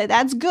 really,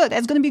 that's good.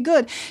 That's going to be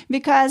good.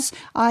 Because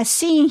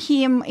seeing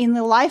him in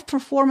the live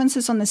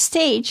performances on the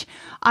stage,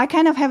 I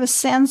kind of have a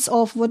sense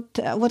of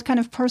what kind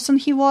of person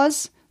he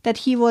was, that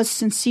he was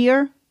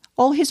sincere.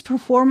 All his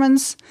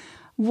performance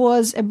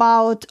was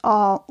about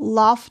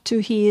love to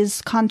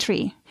his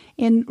country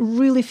and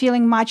really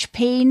feeling much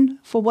pain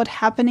for what's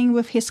happening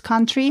with his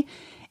country.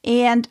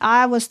 And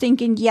I was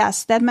thinking,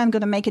 yes, that man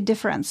going to make a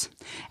difference.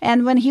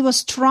 And when he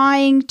was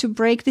trying to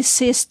break the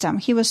system,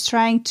 he was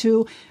trying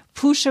to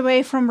push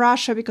away from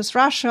Russia, because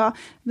Russia,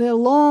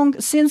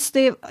 since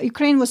the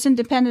Ukraine was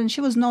independent,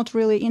 she was not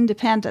really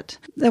independent.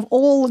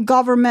 All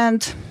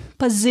government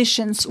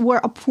positions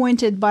were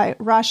appointed by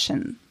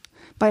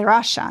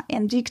Russia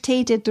and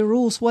dictated the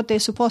rules, what they're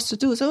supposed to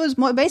do. So it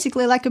was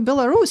basically like a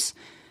Belarus.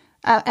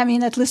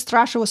 At least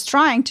Russia was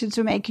trying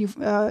to make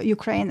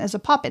Ukraine as a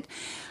puppet.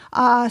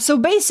 So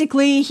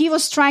basically, he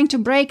was trying to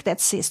break that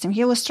system.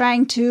 He was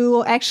trying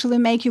to actually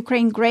make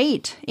Ukraine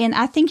great. And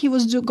I think he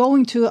was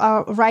going to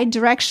right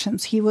directions.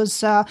 He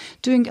was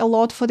doing a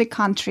lot for the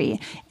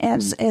country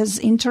as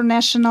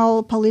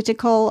international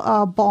political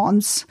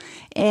bonds,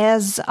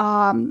 as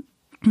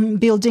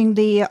building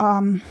the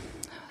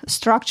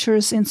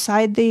structures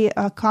inside the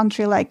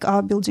country, like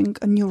building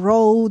new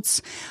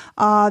roads,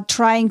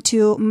 trying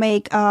to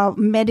make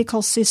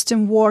medical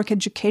system work,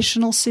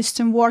 educational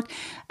system work.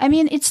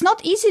 It's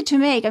not easy to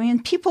make.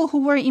 People who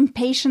were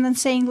impatient and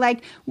saying like,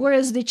 where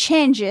is the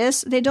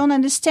changes? They don't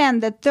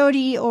understand that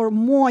 30 or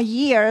more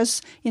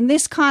years in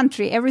this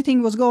country,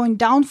 everything was going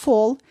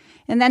downfall.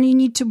 And then you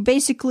need to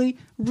basically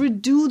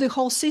redo the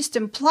whole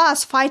system,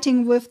 plus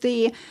fighting with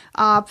the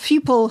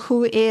people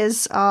who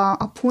is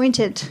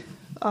appointed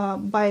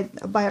by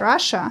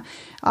Russia,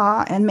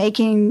 and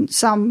making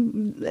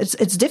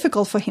it's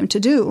difficult for him to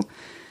do.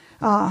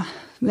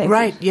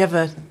 Right. You have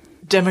a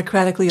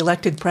democratically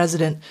elected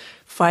president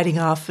fighting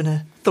off an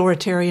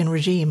authoritarian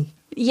regime.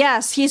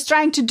 Yes, he's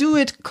trying to do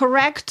it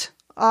correct,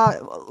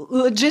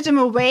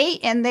 legitimate way,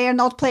 and they are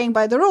not playing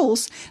by the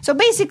rules. So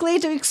basically,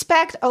 to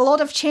expect a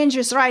lot of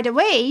changes right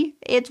away,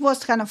 it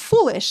was kind of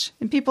foolish,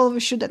 and people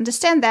should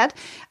understand that.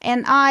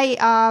 And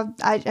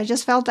I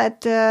just felt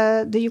that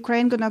the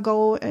Ukraine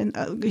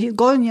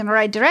going in the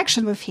right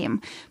direction with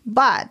him.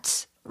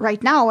 But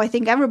right now, I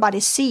think everybody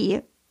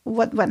see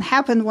what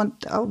happened when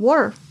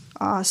war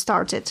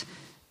started.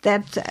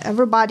 That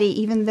everybody,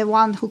 even the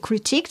one who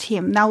critiqued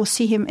him, now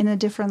see him in a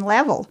different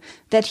level,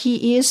 that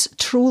he is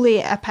truly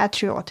a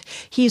patriot.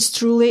 He is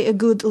truly a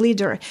good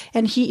leader,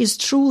 and he is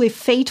truly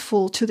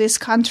faithful to this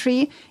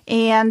country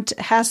and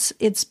has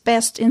its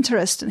best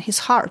interest in his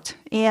heart.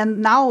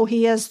 And now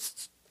he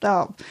has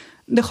the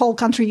whole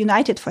country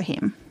united for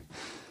him.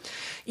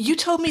 You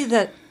told me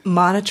that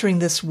monitoring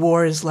this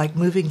war is like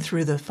moving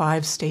through the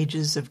 5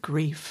 stages of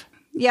grief.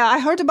 Yeah, I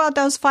heard about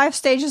those 5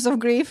 stages of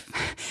grief.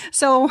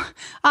 So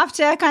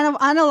after I kind of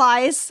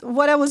analyzed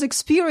what I was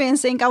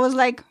experiencing, I was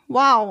like,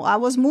 wow, I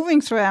was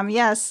moving through them.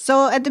 Yes.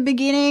 So at the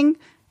beginning,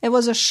 it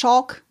was a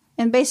shock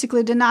and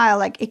basically denial,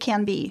 like it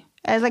can't be.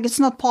 Like it's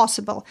not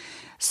possible.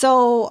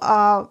 So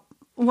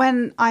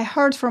when I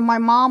heard from my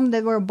mom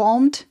they were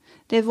bombed,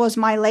 it was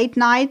my late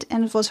night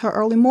and it was her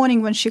early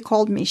morning when she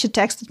called me. She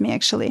texted me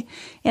actually.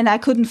 And I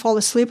couldn't fall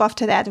asleep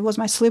after that. It was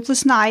my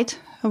sleepless night.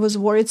 I was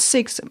worried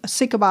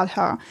sick about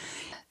her.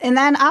 And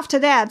then after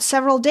that,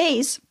 several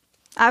days,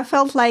 I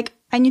felt like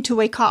I need to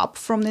wake up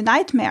from the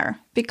nightmare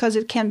because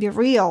it can't be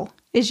real.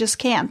 It just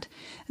can't.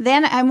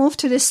 Then I moved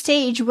to the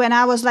stage when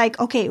I was like,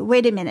 okay,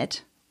 wait a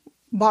minute.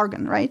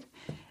 Bargain, right?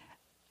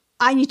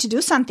 I need to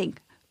do something.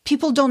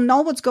 People don't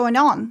know what's going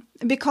on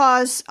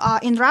because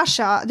in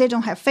Russia, they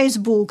don't have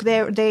Facebook.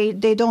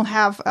 They don't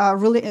have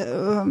really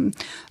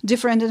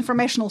different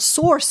informational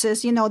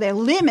sources. They're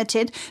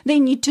limited. They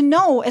need to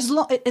know as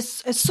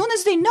soon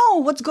as they know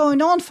what's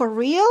going on for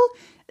real,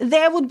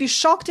 they would be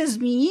shocked as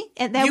me,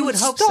 and they would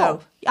hope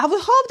stop. So. I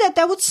would hope that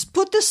they would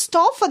put the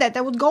stop for that.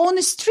 They would go on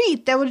the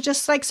street. They would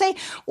just like say,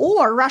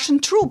 or Russian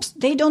troops.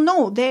 They don't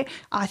know.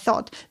 I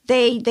thought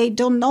they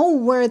don't know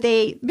where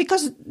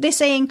because they're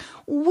saying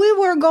we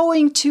were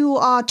going to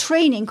a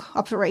training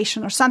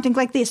operation or something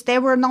like this. They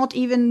were not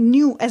even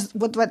new as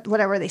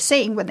whatever they're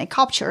saying when they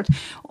captured,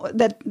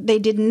 that they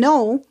didn't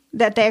know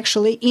that they're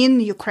actually in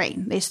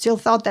Ukraine. They still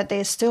thought that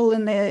they're still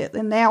in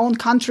their own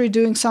country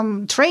doing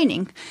some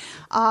training.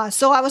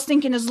 So I was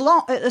thinking as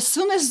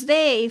soon as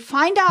they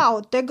find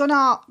out, they're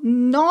gonna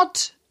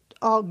not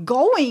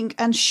going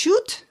and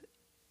shoot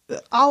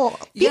our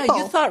people. Yeah,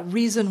 you thought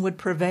reason would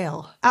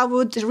prevail.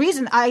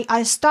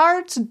 I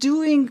start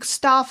doing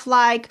stuff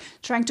like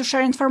trying to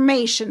share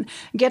information,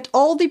 get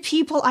all the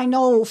people I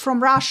know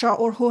from Russia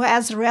or who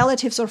has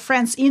relatives or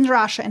friends in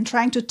Russia and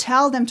trying to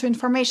tell them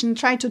information,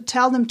 trying to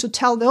tell them to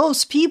tell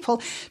those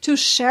people to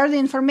share the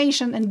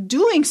information and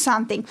doing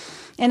something.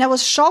 And I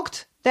was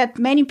shocked that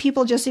many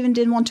people just even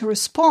didn't want to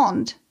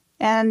respond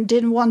and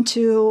didn't want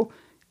to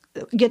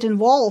get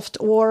involved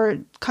or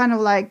kind of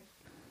like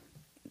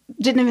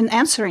didn't even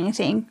answer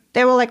anything.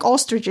 They were like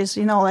ostriches,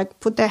 like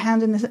put their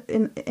hand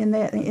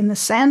in the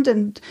sand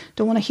and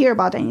don't want to hear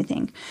about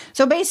anything.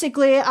 So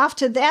basically,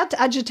 after that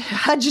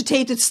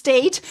agitated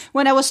state,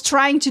 when I was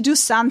trying to do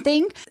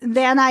something,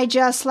 then I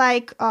just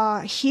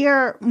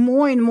hear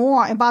more and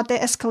more about the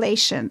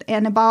escalation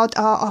and about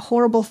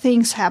horrible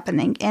things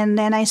happening, and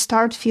then I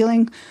start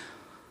feeling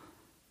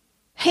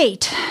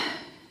hate.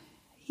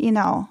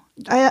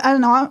 I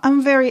don't know.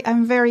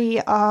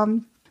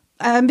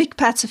 I'm a big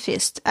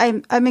pacifist.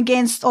 I'm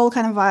against all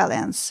kind of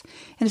violence,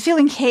 and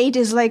feeling hate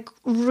is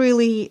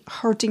really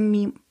hurting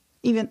me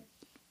even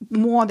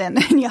more than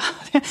any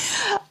other.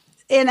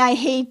 And I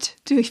hate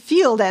to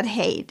feel that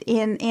hate,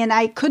 and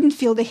I couldn't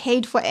feel the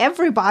hate for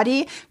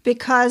everybody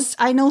because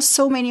I know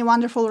so many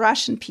wonderful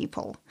Russian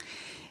people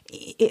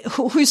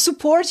who is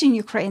supporting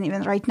Ukraine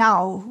even right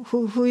now,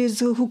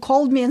 who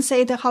called me and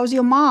said, "How's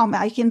your mom?"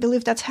 I can't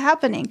believe that's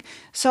happening.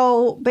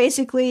 So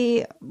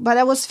basically, but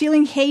I was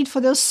feeling hate for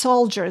those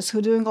soldiers who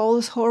are doing all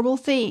these horrible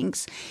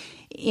things.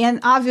 And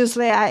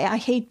obviously, I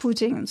hate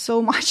Putin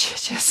so much.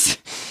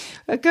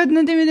 I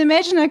couldn't even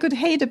imagine I could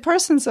hate a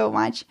person so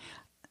much.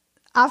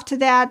 After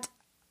that,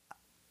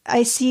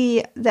 I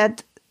see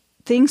that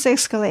things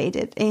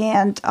escalated,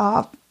 and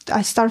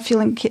I start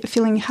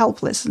feeling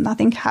helpless.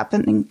 Nothing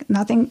happening.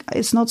 Nothing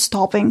is not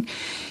stopping,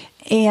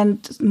 and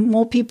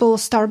more people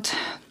start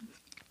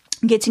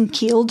getting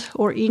killed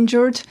or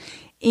injured,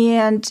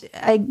 and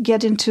I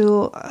get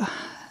into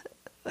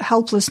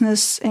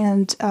helplessness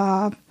and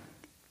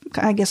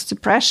I guess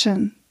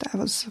depression. I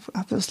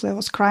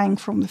was crying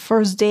from the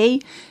first day,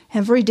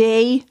 every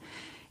day,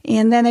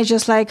 and then I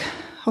just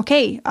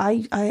okay,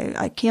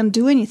 I can't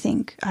do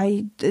anything.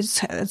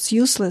 It's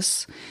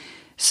useless.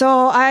 So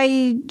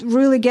I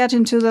really get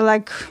into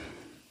the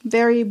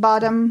very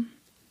bottom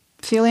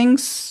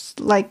feelings,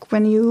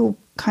 when you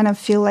kind of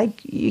feel like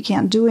you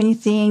can't do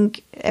anything,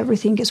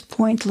 everything is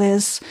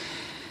pointless.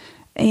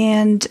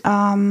 And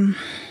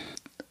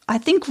I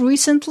think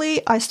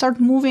recently I start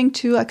moving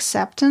to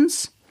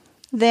acceptance,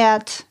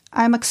 that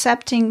I'm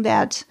accepting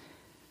that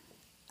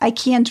I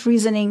can't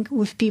reasoning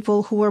with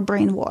people who are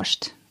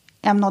brainwashed.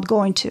 I'm not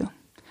going to.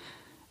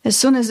 As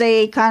soon as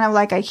they kind of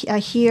I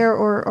hear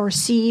or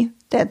see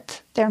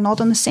that they're not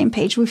on the same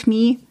page with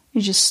me, I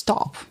just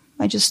stop.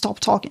 I just stop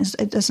talking.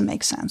 It doesn't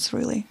make sense,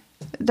 really.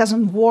 It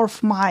doesn't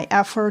worth my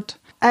effort.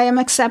 I am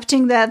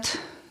accepting that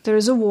there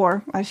is a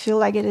war. I feel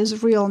like it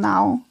is real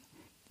now.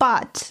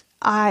 But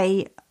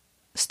I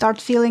start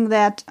feeling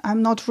that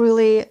I'm not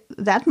really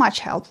that much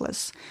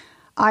helpless.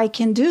 I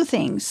can do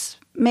things.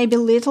 Maybe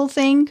little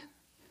thing.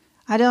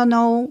 I don't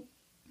know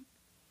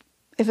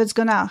if it's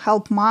going to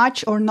help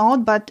much or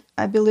not, but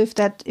I believe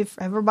that if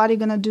everybody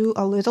going to do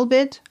a little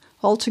bit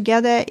all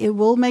together, it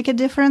will make a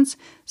difference.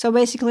 So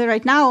basically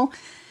right now,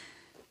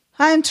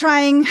 I'm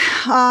trying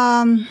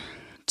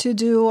to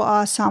do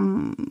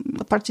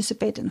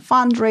participate in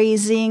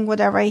fundraising,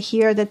 whatever I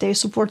hear that they're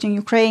supporting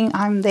Ukraine,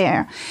 I'm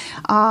there.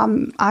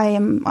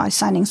 I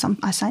signed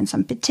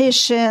some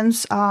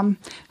petitions,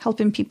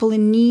 helping people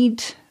in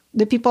need.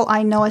 The people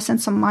I know, I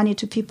sent some money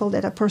to people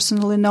that I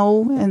personally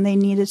know, and they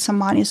needed some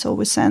money, so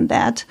we sent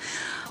that.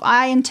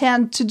 I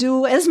intend to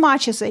do as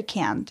much as I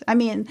can. I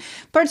mean,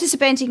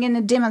 participating in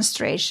a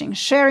demonstration,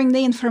 sharing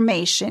the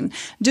information,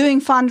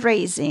 doing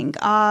fundraising,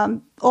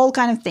 all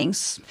kind of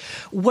things.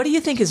 What do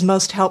you think is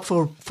most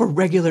helpful for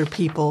regular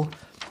people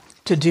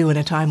to do in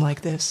a time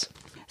like this?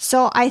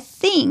 So I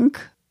think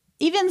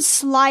even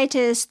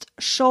slightest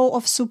show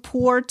of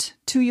support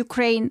to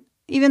Ukraine,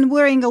 even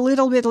wearing a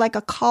little bit like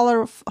a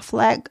color of a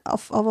flag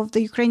of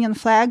the Ukrainian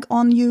flag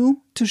on you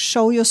to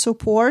show your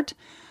support,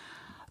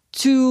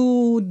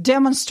 to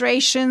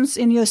demonstrations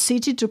in your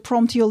city to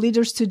prompt your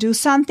leaders to do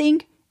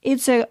something,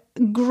 it's a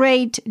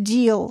great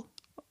deal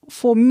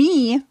for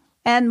me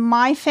and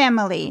my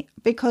family,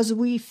 because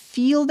we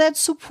feel that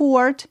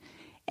support,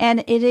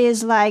 and it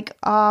is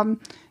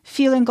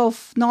feeling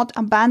of not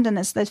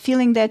abandonness, that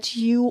feeling that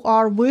you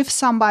are with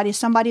somebody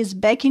is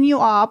backing you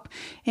up,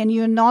 and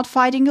you're not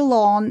fighting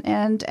alone,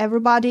 and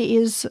everybody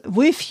is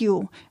with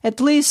you, at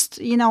least,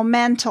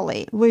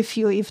 mentally with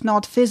you, if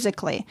not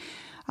physically.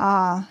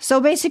 So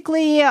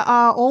basically,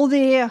 all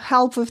the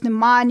help with the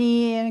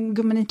money and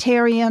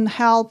humanitarian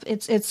help,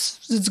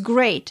 it's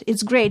great.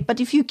 It's great. But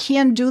if you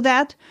can't do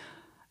that,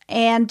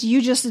 and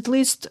you just at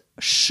least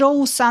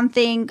show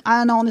something, I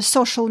don't know, on the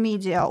social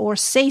media, or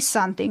say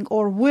something,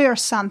 or wear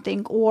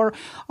something, or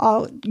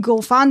go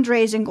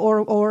fundraising,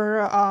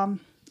 or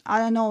I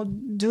don't know,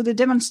 do the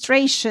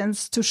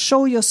demonstrations to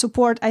show your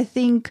support, I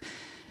think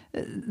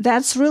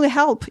that's really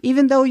help.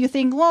 Even though you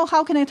think, well,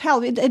 how can it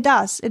help? It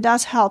does. It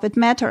does help. It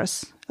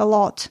matters a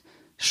lot.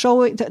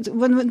 Show it that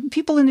when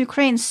people in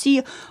Ukraine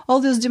see all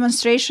this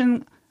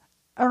demonstration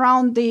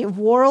around the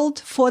world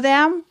for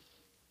them,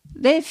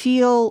 they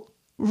feel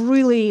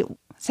really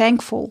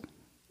thankful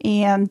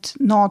and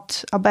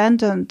not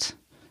abandoned,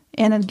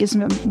 and it gives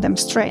them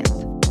strength.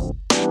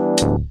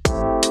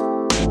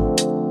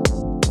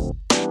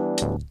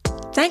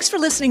 Thanks for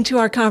listening to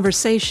our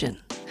conversation.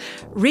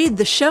 Read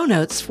the show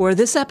notes for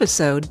this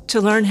episode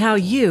to learn how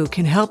you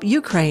can help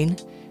Ukraine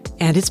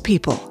and its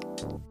people.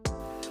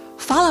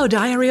 Follow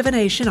Diary of a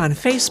Nation on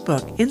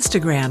Facebook,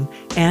 Instagram,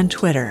 and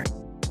Twitter.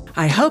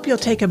 I hope you'll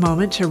take a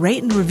moment to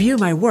rate and review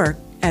my work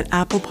at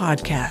Apple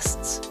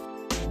Podcasts.